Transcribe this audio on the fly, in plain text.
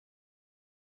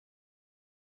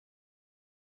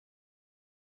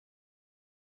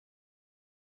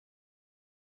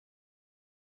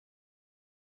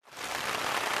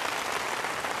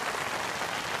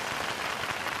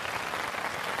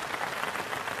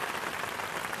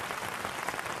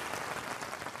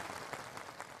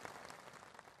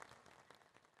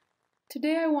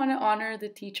Today, I want to honor the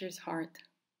teacher's heart.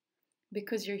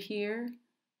 Because you're here,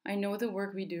 I know the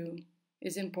work we do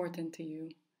is important to you.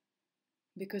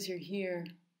 Because you're here,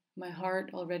 my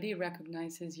heart already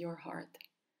recognizes your heart.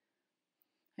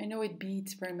 I know it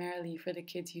beats primarily for the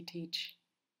kids you teach.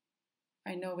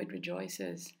 I know it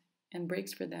rejoices and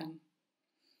breaks for them.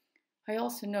 I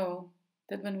also know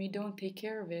that when we don't take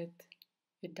care of it,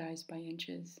 it dies by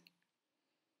inches.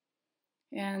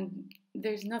 And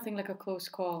there's nothing like a close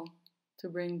call to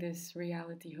bring this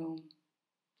reality home.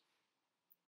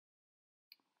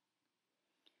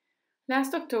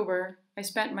 Last October, I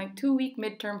spent my 2-week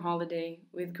midterm holiday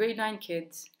with grade 9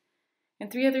 kids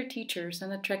and 3 other teachers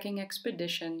on a trekking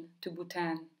expedition to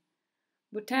Bhutan.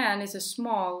 Bhutan is a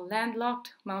small,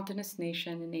 landlocked mountainous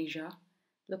nation in Asia,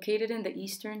 located in the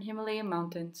eastern Himalayan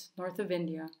mountains north of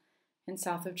India and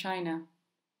south of China.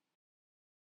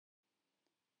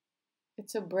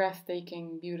 It's a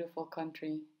breathtaking, beautiful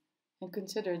country and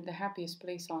considered the happiest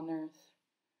place on earth.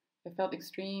 I felt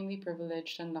extremely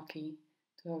privileged and lucky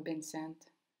to have been sent,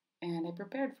 and I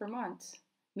prepared for months.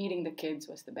 Meeting the kids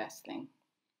was the best thing.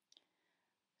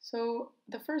 So,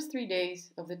 the first 3 days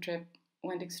of the trip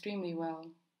went extremely well,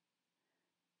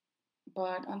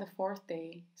 but on the fourth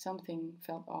day, something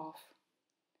felt off.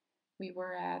 We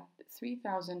were at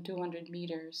 3,200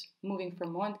 meters, moving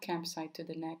from one campsite to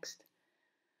the next,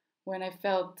 when I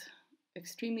felt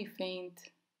extremely faint.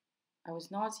 I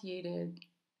was nauseated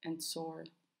and sore.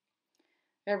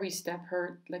 Every step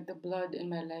hurt like the blood in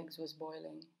my legs was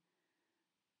boiling.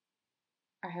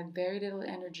 I had very little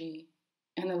energy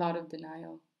and a lot of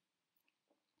denial.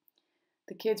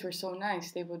 The kids were so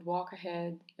nice, they would walk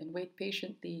ahead and wait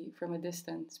patiently from a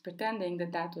distance, pretending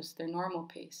that that was their normal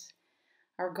pace.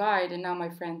 Our guide, and now my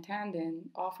friend Tandon,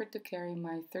 offered to carry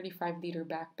my 35-liter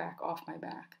backpack off my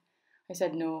back. I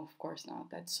said no, of course not.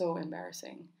 That's so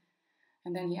embarrassing.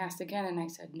 And then he asked again, and I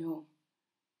said no.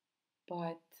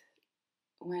 But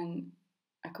when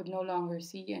I could no longer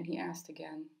see and he asked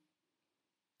again,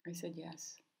 I said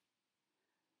yes.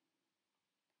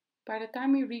 By the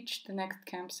time we reached the next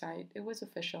campsite, it was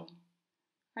official.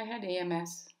 I had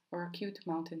AMS, or acute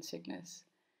mountain sickness.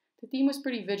 The team was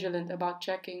pretty vigilant about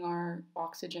checking our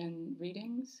oxygen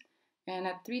readings, and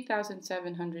at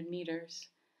 3,700 meters,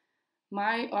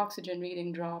 my oxygen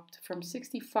reading dropped from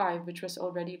 65, which was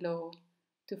already low,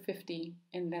 to 50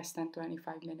 in less than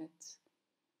 25 minutes.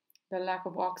 The lack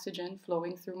of oxygen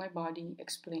flowing through my body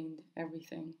explained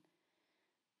everything.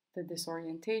 The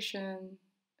disorientation,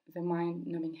 the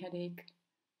mind-numbing headache,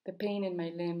 the pain in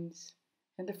my limbs,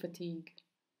 and the fatigue.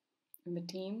 And the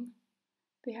team,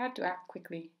 they had to act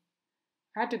quickly.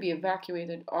 I had to be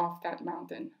evacuated off that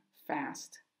mountain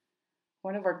fast.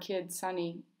 One of our kids,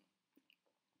 Sunny,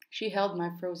 she held my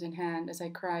frozen hand as I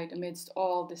cried amidst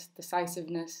all this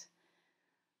decisiveness.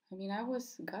 I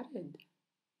was gutted.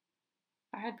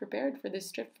 I had prepared for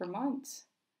this trip for months.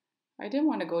 I didn't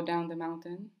want to go down the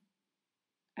mountain.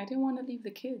 I didn't want to leave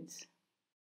the kids.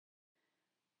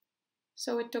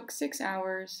 So it took 6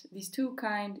 hours, these 2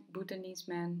 kind Bhutanese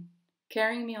men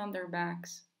carrying me on their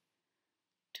backs,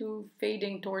 2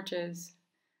 fading torches,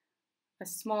 a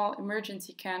small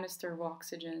emergency canister of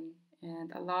oxygen,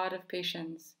 and a lot of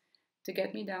patience to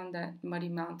get me down that muddy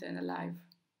mountain alive.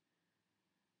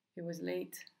 It was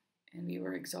late and we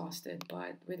were exhausted,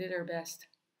 but we did our best.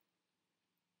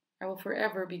 I will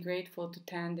forever be grateful to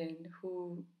Tandon,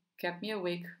 who kept me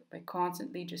awake by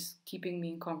constantly just keeping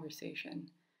me in conversation.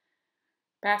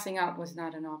 Passing out was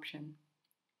not an option.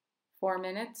 4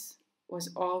 minutes was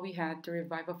all we had to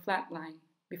revive a flatline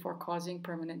before causing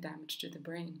permanent damage to the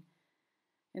brain.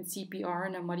 And CPR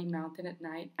on a muddy mountain at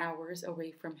night, hours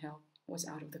away from help, was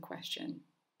out of the question.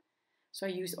 So I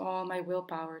used all my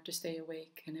willpower to stay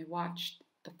awake, and I watched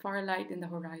the far light in the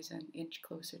horizon inch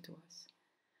closer to us.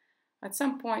 At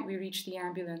some point, we reached the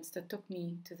ambulance that took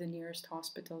me to the nearest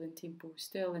hospital in Thimphu,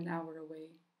 still an hour away.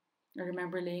 I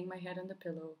remember laying my head on the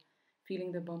pillow,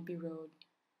 feeling the bumpy road,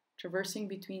 traversing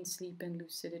between sleep and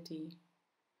lucidity.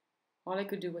 All I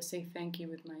could do was say thank you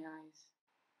with my eyes.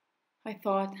 I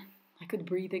thought I could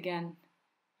breathe again.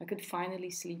 I could finally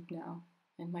sleep now.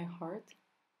 And my heart,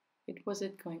 it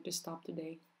wasn't going to stop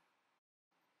today.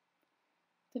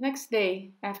 The next day,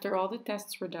 after all the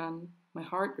tests were done, my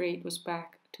heart rate was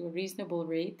back to a reasonable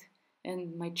rate,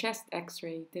 and my chest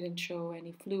x-ray didn't show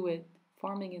any fluid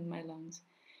forming in my lungs.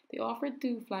 They offered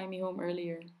to fly me home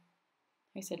earlier.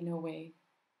 I said no way.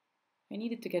 I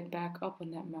needed to get back up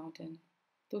on that mountain.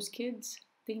 Those kids,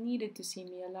 they needed to see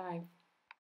me alive.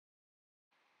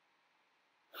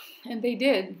 And they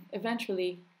did,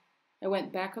 eventually. I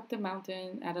went back up the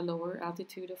mountain at a lower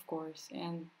altitude, of course,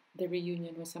 and the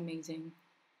reunion was amazing.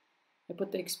 I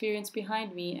put the experience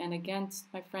behind me, and against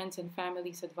my friends' and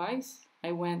family's advice,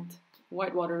 I went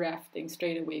whitewater rafting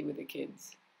straight away with the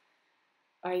kids.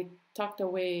 I tucked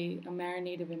away a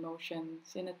marinade of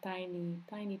emotions in a tiny,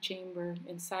 tiny chamber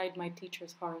inside my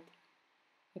teacher's heart.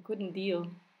 I couldn't deal.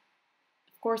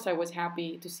 Of course, I was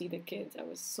happy to see the kids. I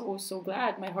was so, so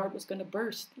glad. My heart was going to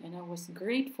burst, and I was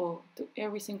grateful to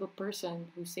every single person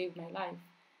who saved my life.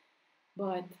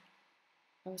 But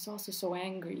I was also so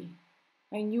angry.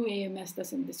 I knew AMS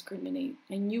doesn't discriminate.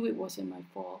 I knew it wasn't my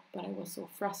fault, but I was so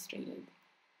frustrated.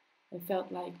 I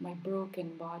felt like my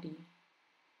broken body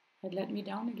had let me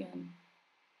down again.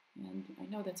 And I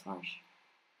know that's harsh.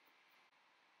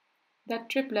 That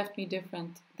trip left me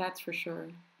different, that's for sure.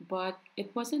 But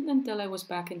it wasn't until I was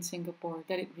back in Singapore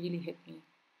that it really hit me.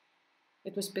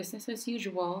 It was business as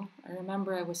usual. I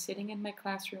remember I was sitting in my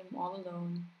classroom all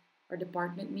alone. Our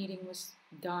department meeting was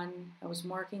done. I was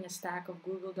marking a stack of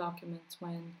Google documents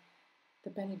when the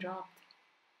penny dropped.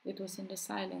 It was in the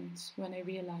silence when I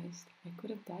realized I could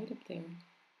have died up there.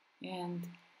 And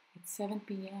it's 7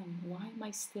 p.m. Why am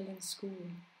I still in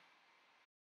school?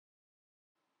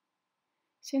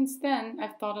 Since then,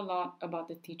 I've thought a lot about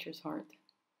the teacher's heart.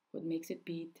 What makes it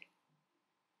beat?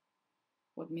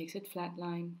 What makes it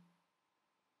flatline?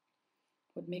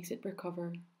 What makes it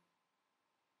recover?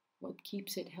 What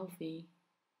keeps it healthy?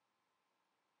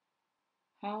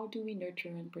 How do we nurture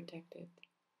and protect it?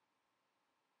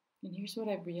 And here's what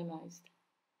I've realized,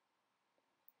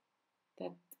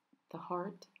 that the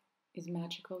heart is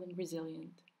magical and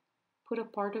resilient. Put a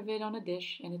part of it on a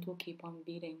dish and it will keep on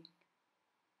beating.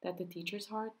 That the teacher's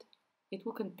heart, it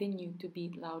will continue to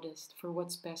beat loudest for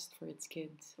what's best for its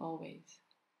kids, always.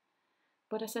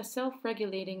 But as a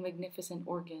self-regulating magnificent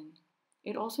organ,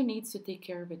 it also needs to take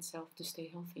care of itself to stay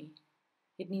healthy.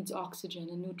 It needs oxygen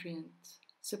and nutrients,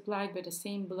 supplied by the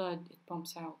same blood it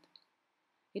pumps out.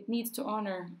 It needs to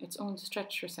honor its own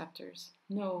stretch receptors,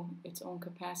 know its own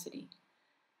capacity.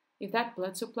 If that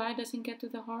blood supply doesn't get to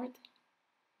the heart,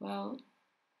 well,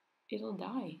 it'll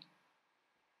die.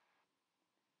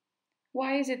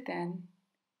 Why is it then,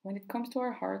 when it comes to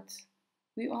our hearts,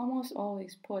 we almost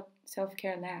always put self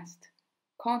care last,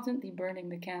 constantly burning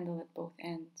the candle at both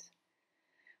ends?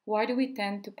 Why do we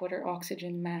tend to put our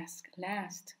oxygen mask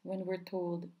last when we're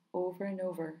told over and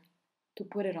over to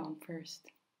put it on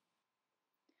first?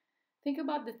 Think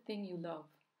about the thing you love,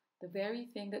 the very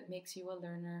thing that makes you a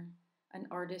learner, an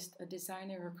artist, a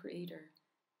designer, or creator.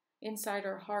 Inside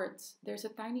our hearts, there's a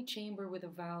tiny chamber with a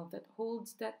valve that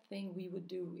holds that thing we would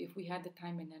do if we had the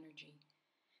time and energy.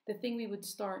 The thing we would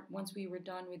start once we were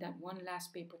done with that one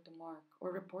last paper to mark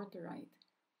or report to write.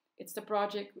 It's the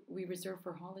project we reserve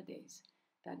for holidays.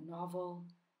 That novel,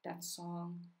 that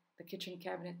song, the kitchen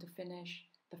cabinet to finish,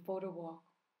 the photo walk,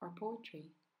 our poetry.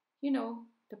 You know,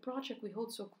 the project we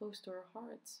hold so close to our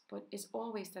hearts, but is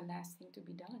always the last thing to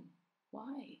be done.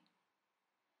 Why?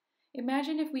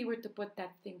 Imagine if we were to put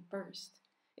that thing first.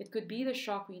 It could be the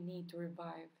shock we need to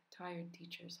revive tired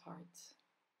teachers' hearts.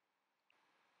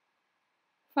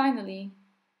 Finally,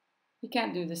 we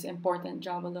can't do this important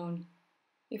job alone.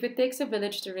 If it takes a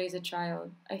village to raise a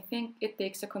child, I think it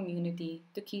takes a community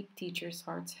to keep teachers'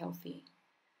 hearts healthy.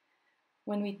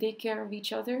 When we take care of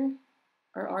each other,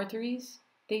 our arteries,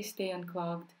 they stay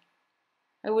unclogged.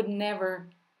 I would never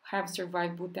have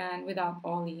survived Bhutan without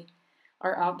Ollie,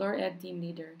 our outdoor ed team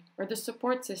leader, or the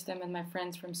support system and my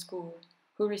friends from school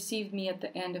who received me at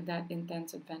the end of that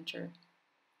intense adventure.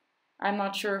 I'm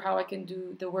not sure how I can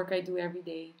do the work I do every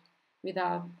day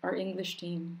without our English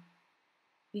team.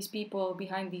 These people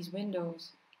behind these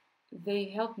windows, they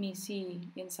help me see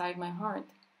inside my heart.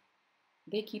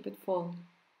 They keep it full,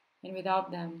 and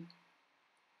without them,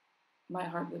 my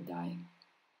heart would die.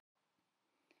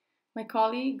 My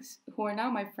colleagues, who are now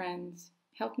my friends,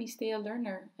 help me stay a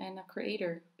learner and a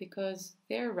creator because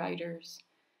they're writers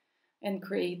and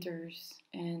creators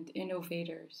and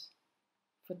innovators,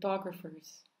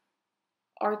 photographers,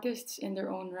 artists in their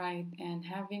own right, and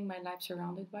having my life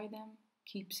surrounded by them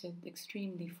keeps it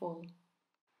extremely full.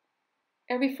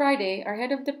 Every Friday, our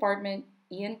head of department,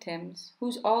 Ian Timms,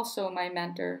 who's also my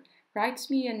mentor, writes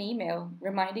me an email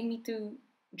reminding me to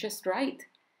just write,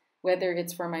 whether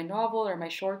it's for my novel or my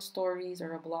short stories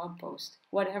or a blog post,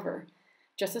 whatever.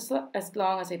 Just as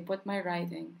long as I put my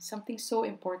writing, something so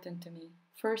important to me,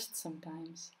 first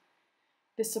sometimes.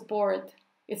 This support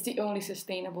is the only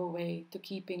sustainable way to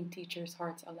keeping teachers'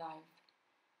 hearts alive.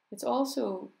 It's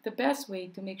also the best way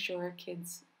to make sure our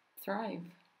kids thrive.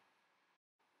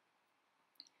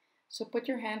 So put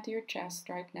your hand to your chest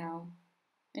right now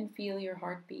and feel your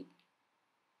heartbeat.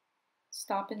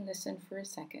 Stop and listen for a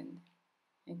second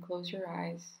and close your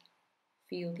eyes.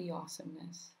 Feel the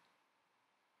awesomeness.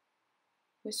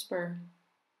 Whisper,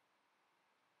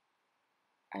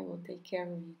 I will take care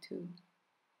of you too.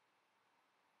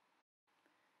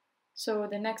 So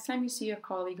the next time you see a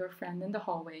colleague or friend in the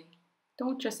hallway,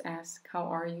 don't just ask, how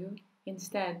are you?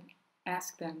 Instead,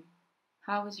 ask them,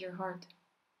 how is your heart?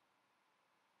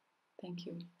 Thank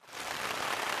you.